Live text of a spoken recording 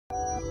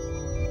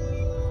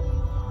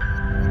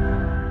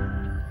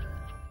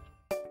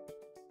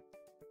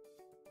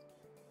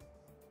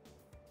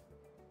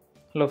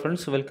Hello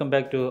friends, welcome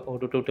back to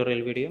Odoo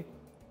tutorial video.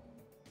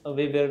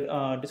 We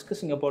were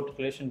discussing about the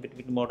relation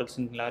between models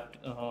in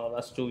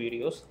last two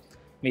videos.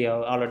 We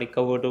have already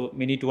covered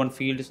many-to-one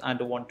fields and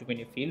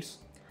one-to-many fields.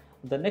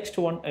 The next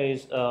one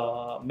is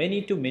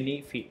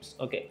many-to-many fields.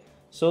 Okay,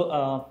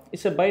 so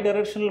it's a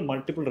bidirectional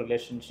multiple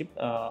relationship.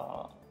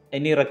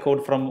 Any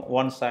record from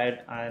one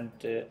side and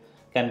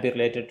can be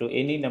related to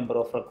any number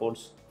of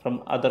records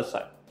from other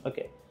side.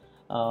 Okay,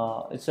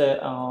 it's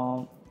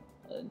a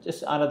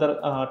just another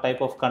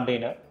type of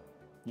container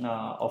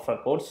of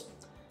records,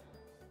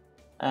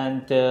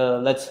 and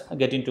let's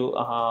get into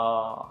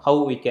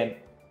how we can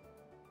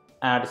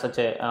add such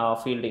a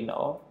field in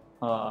our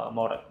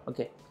model.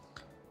 Okay,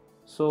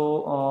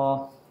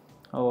 so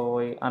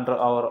under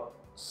our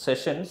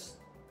sessions,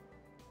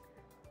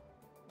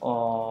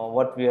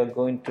 what we are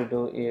going to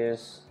do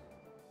is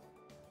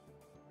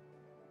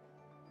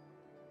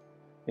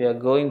we are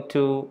going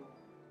to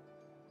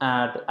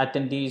add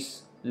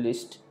attendees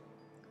list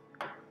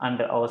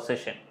under our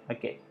session.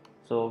 Okay,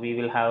 so we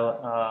will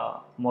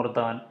have more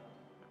than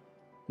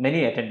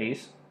many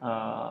attendees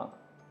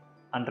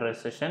under a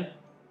session.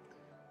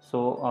 So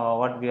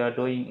what we are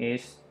doing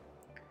is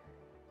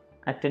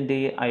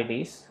attendee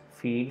IDs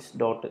fields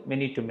dot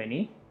many to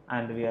many,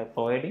 and we are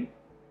providing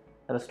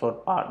restore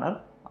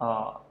partner.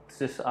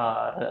 This is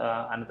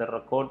another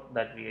record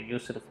that we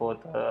used for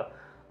the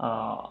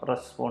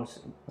response.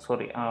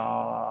 Sorry,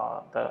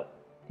 the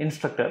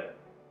instructor.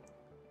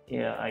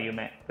 Yeah, you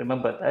may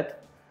remember that.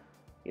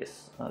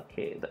 Yes.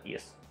 Okay.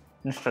 Yes,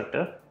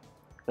 instructor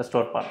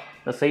restore partner,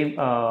 the same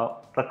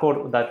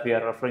record that we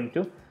are referring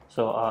to.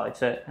 So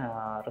it's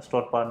a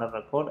restore partner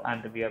record,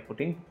 and we are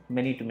putting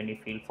many to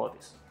many field for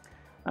this,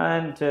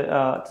 and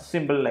it's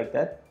simple like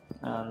that.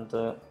 And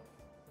there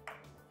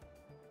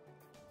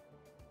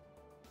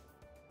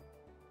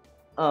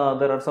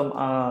are some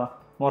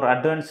more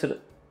advanced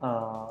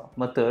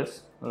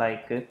methods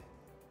like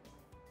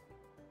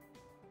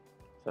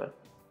sorry,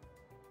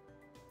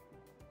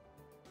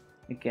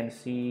 you can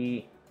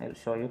see, I'll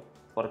show you.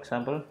 For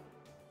example,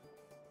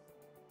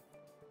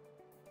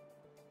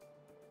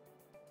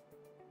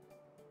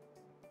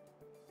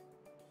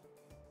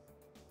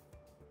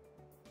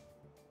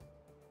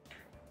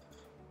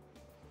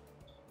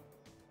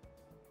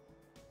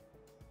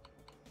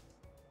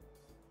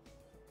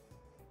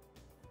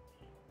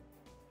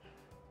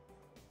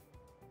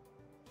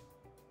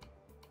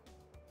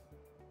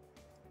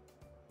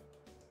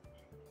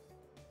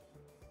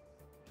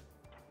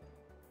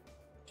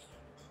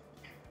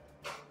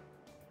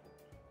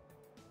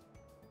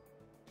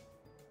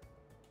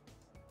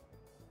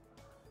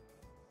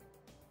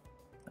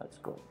 let's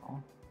go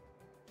on.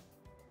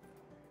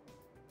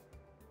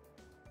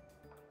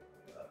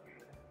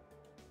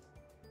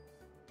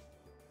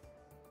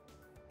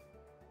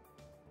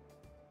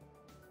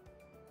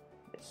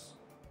 Yes.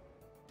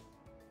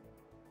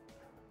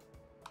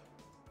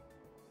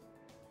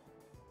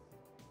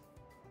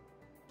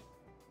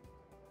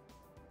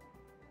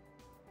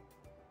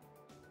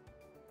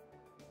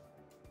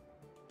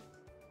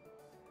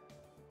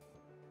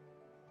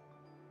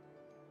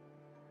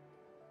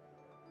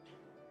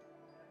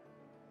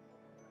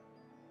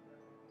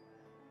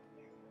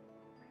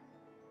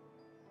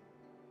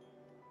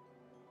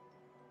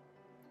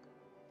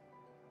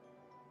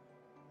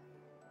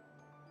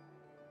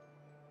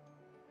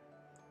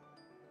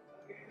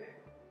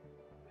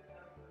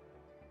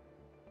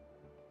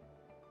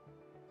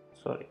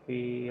 Sorry,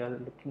 we are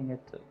looking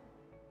at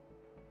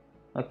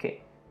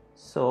okay,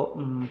 so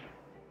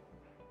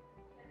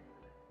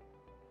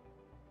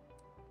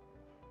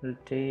we'll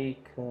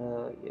take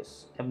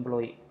yes,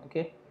 employee.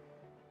 Okay,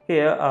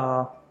 here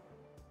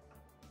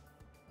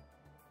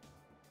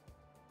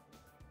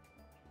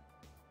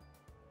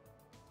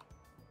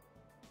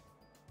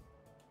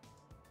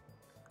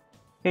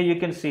here you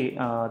can see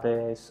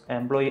there's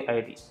employee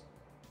IDs.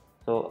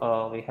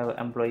 So we have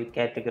employee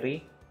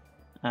category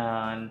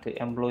and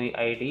employee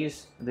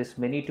IDs. This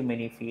many to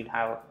many field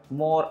have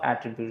more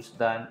attributes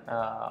than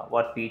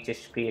what we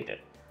just created.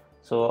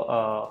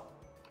 So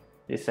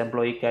this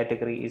employee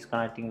category is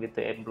connecting with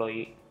the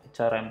employee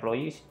HR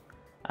employees,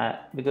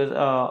 because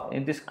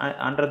in this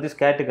under this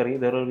category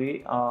there will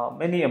be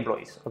many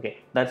employees. Okay,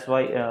 that's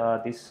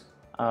why this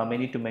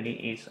many to many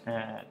is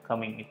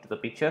coming into the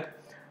picture.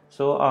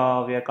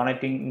 So we are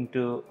connecting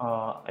into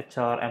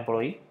HR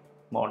employee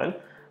model,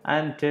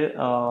 and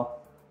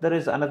there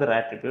is another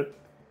attribute.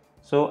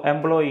 So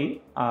employee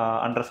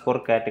underscore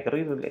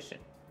category relation.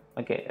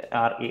 Okay,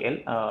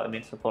 REL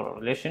means for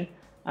relation,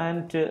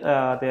 and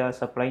they are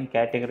supplying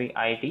category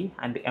ID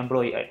and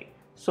employee ID.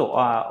 So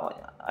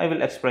I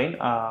will explain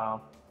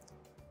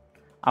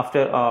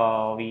after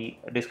we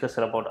discuss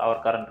about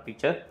our current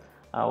picture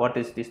what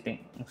is this thing.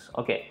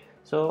 Okay,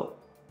 so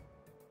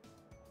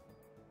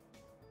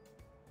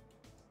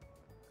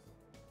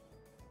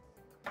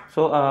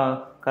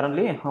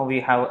currently we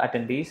have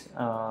attendees,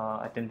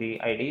 attendee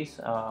IDs,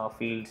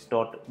 fields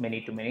dot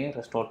many to many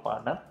restore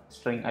partner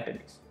string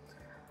attendees,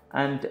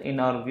 and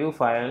in our view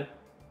file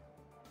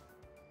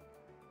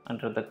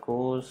under the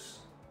course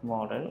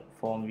model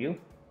form view.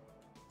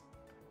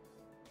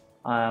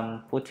 I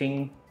am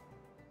putting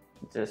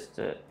just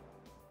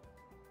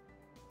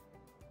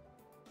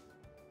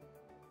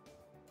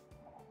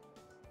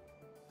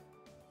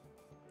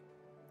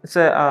it's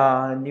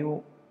a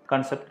new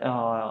concept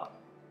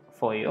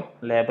for you,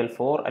 label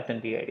for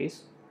attendee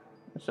IDs.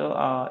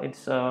 So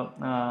it's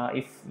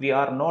if we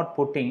are not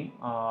putting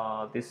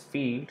this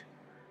field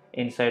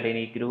inside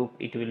any group,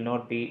 it will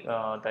not be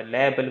the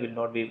label will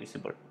not be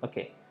visible.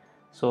 Okay,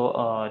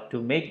 so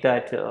to make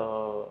that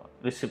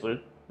visible,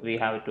 we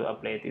have to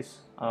apply this.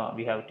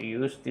 We have to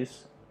use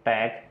this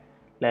tag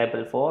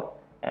label for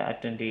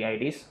attendee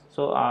IDs.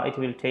 So it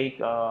will take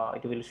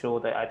it will show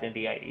the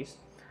attendee IDs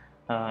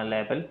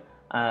label.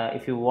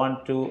 If you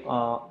want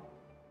to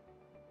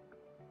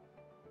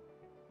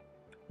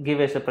give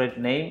a separate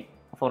name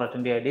for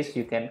attendee IDs,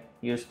 you can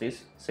use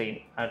this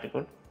same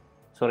attribute,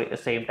 sorry,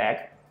 same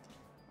tag.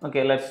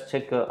 Okay, let's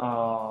check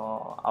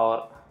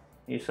our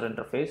user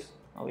interface.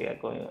 We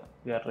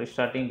are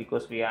restarting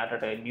because we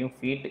added a new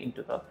field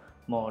into the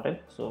model.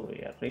 So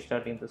we are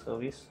restarting the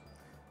service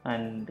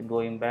and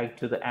going back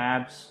to the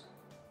apps,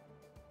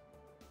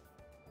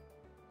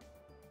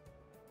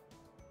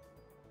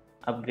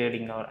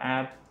 upgrading our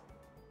app.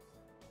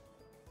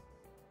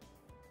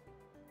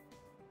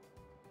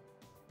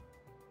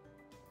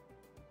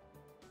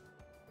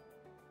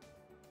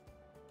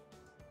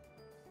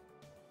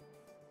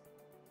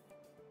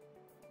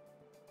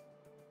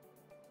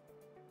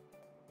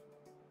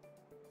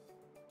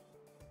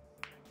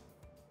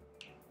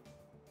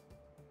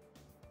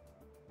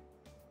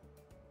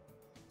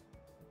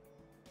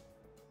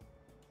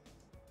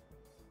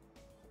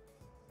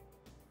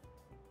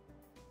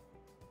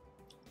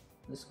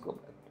 Let's go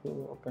back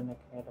to Open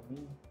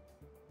Academy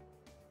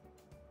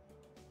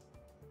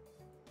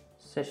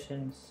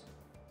sessions,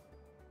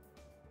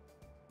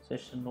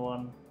 session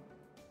 1.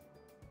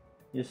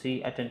 You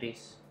see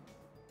attendees.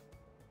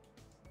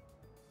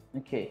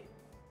 Okay,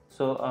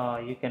 so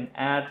you can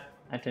add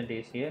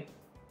attendees here,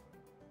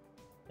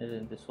 as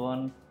in this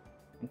one.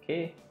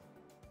 Okay,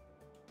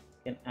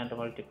 you can add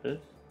multiples.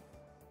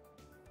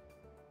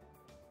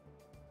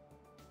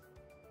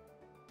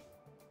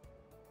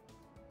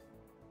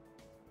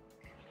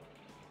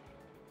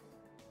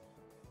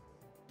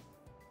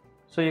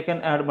 So you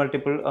can add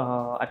multiple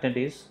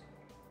attendees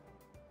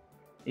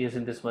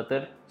using this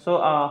method. So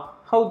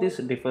how this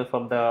differs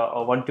from the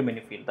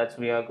one-to-many field, that's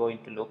we are going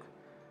to look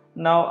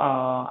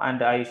now,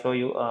 and I show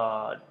you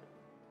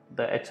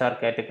the HR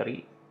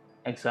category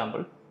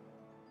example.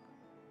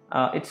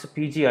 It's a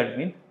PG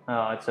admin.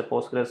 It's a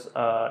Postgres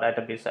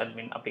database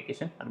admin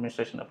application,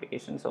 administration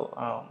application. So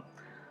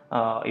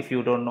if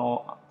you don't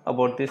know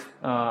about this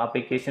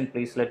application,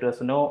 please let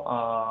us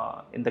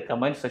know in the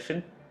comment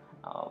section.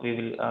 We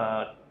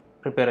will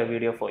prepare a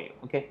video for you.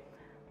 Okay,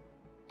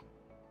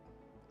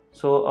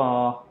 so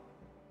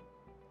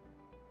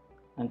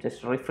I'm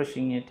just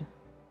refreshing it,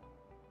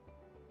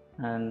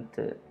 and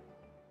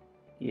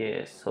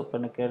yes,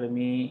 Open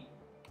Academy.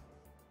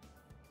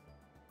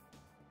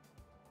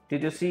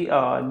 Did you see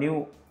a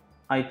new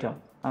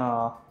item?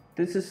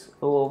 This is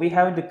we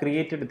haven't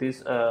created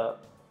this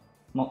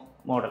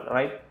model,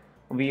 right?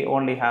 We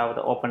only have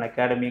the Open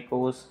Academy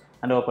course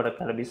and Open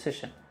Academy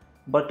session,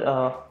 but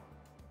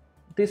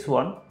this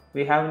one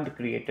we haven't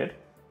created,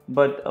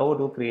 but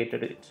Odoo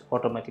created it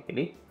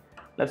automatically.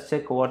 Let's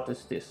check what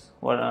is this,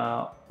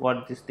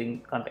 what this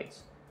thing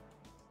contains.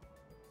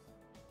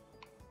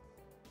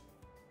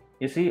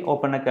 You see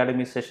Open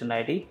Academy session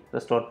ID,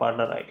 restored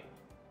partner ID.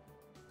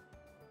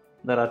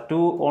 There are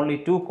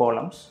only two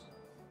columns.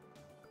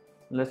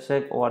 Let's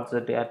check what's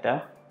the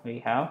data we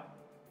have.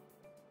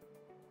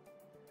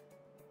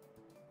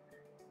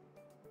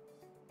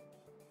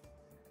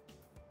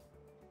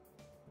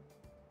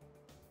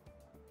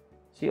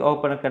 See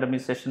Open Academy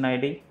session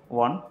ID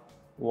 1,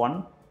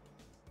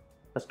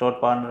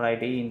 restored partner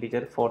ID integer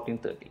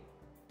 1430.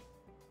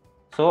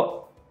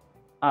 So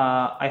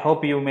I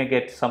hope you may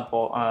get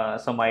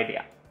some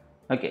idea.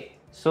 Okay,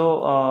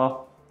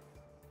 so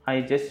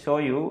I just show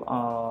you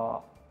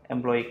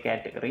employee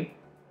category.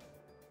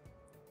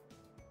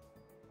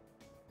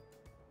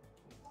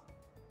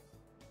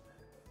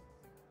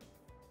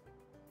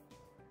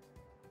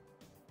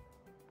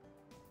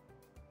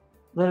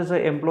 There is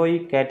an employee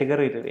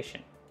category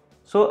relation.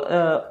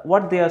 So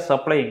what they are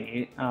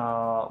supplying,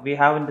 we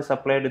haven't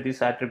supplied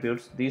these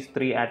attributes, these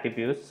three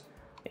attributes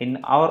in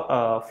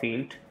our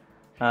field,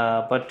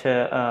 but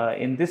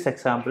in this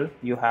example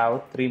you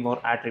have three more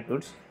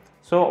attributes.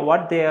 So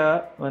what they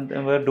are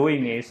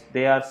doing is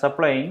they are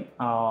supplying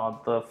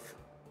the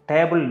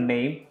table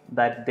name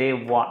that they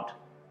want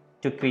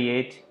to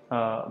create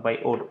by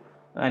Odoo,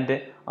 and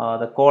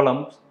the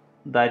columns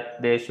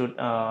that they should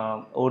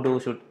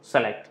Odoo should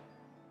select.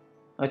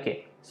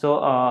 Okay,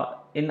 so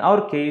in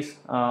our case,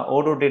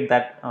 Odoo did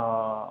that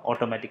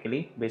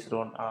automatically based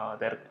on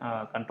their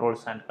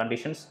controls and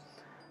conditions.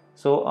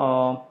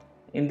 So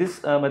in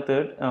this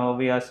method,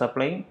 we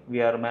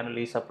are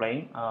manually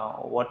supplying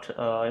what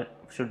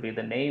should be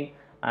the name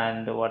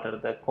and what are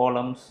the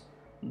columns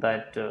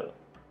that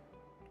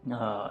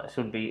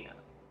should be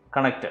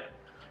connected.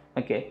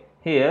 Okay,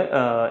 here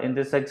in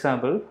this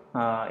example,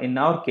 in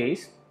our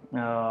case,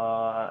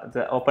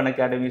 the Open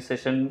Academy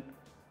session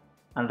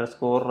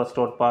underscore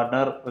restored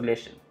partner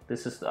relation.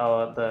 This is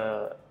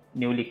the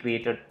newly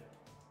created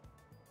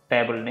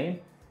table name,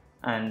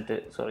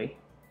 and sorry,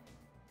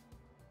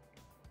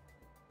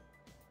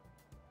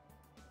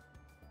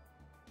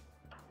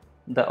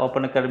 the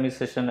Open Academy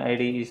session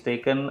ID is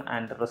taken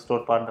and the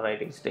restored partner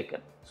ID is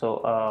taken.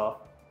 So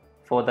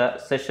for the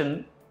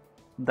session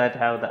that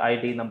have the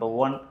ID number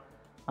 1,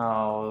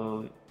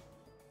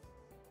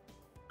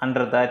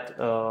 under that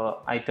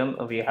item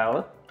we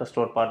have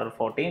restored partner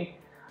 14,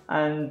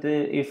 and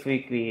if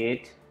we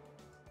create,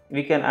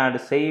 we can add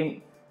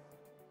same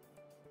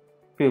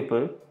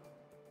pupil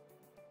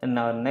in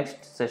our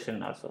next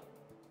session also.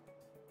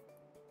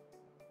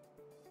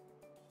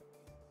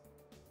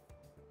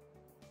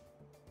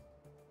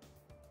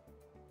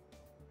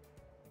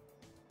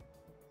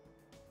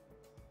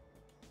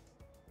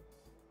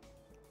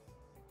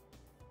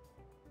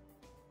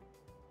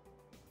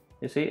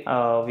 You see,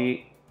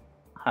 we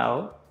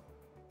have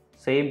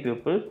same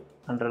pupil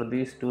under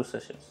these 2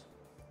 sessions,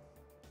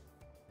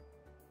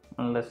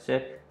 and let's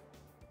check.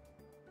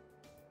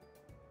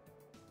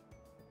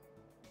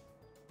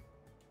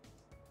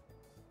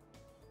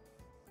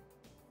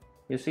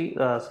 You see,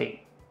 same.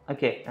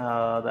 Okay,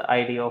 the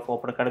ID of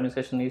Open Academy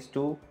session is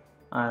 2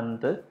 and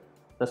the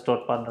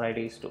restored partner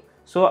ID is 2.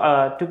 So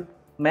to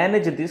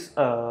manage this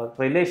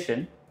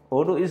relation,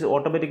 Odoo is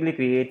automatically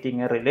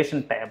creating a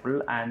relation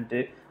table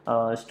and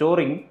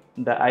storing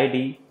the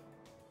ID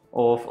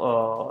of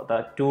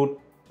the 2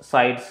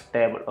 sides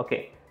table.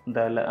 Okay,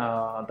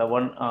 the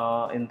one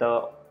in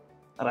the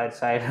right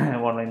side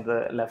and one in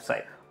the left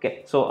side.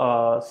 Okay,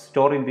 so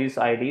storing these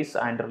IDs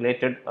and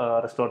related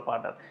restored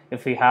partner.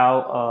 If we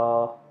have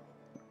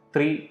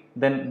 3,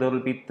 then there will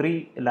be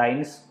 3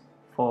 lines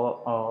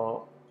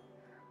for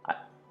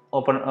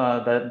open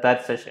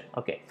that session.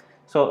 Okay,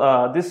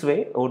 so this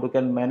way Odoo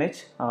can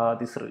manage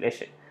this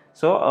relation.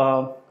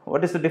 So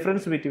what is the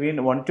difference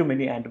between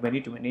one-to-many and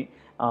many-to-many?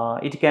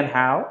 It can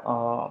have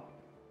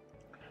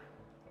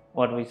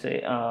what we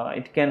say.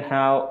 It can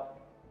have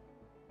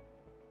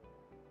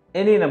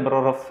any number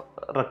of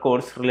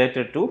records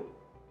related to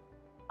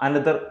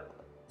another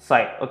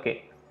side.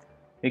 Okay,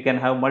 we can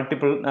have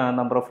multiple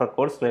number of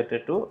records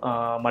related to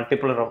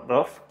multiple number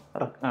of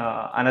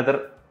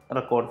another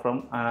record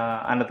from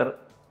another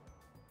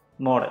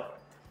model.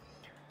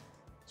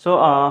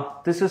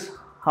 So this is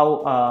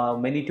how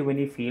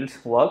many-to-many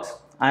fields works,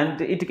 and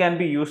it can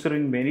be used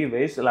in many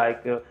ways,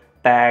 like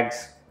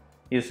tags.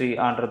 You see,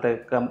 under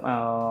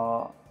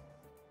the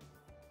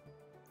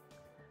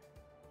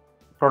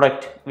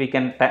product, we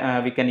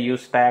can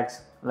use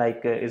tags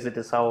like is it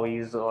a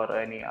service or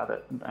any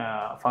other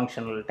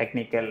functional,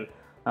 technical,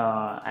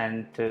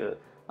 and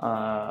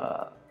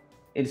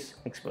it's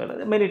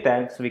many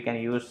tags we can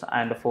use.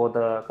 And for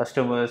the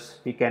customers,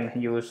 we can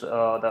use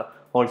the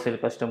wholesale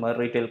customer,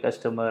 retail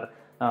customer,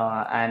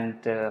 and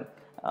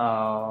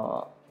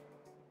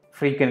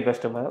frequent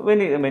customer.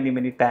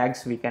 Many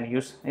tags we can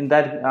use in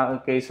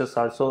that cases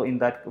also.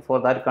 For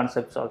that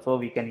concepts also,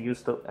 we can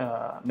use the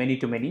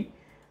many-to-many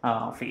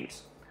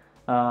fields.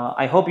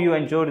 I hope you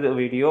enjoyed the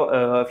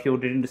video. If you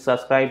didn't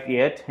subscribe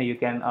yet, you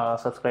can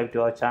subscribe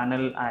to our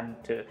channel,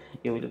 and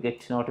you will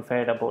get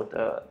notified about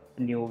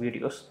new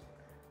videos.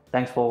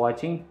 Thanks for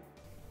watching.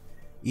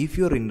 If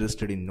you are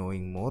interested in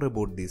knowing more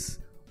about this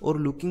or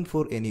looking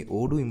for any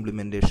Odoo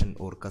implementation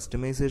or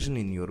customization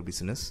in your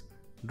business,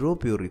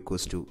 drop your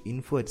request to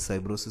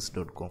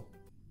info@cybrosys.com.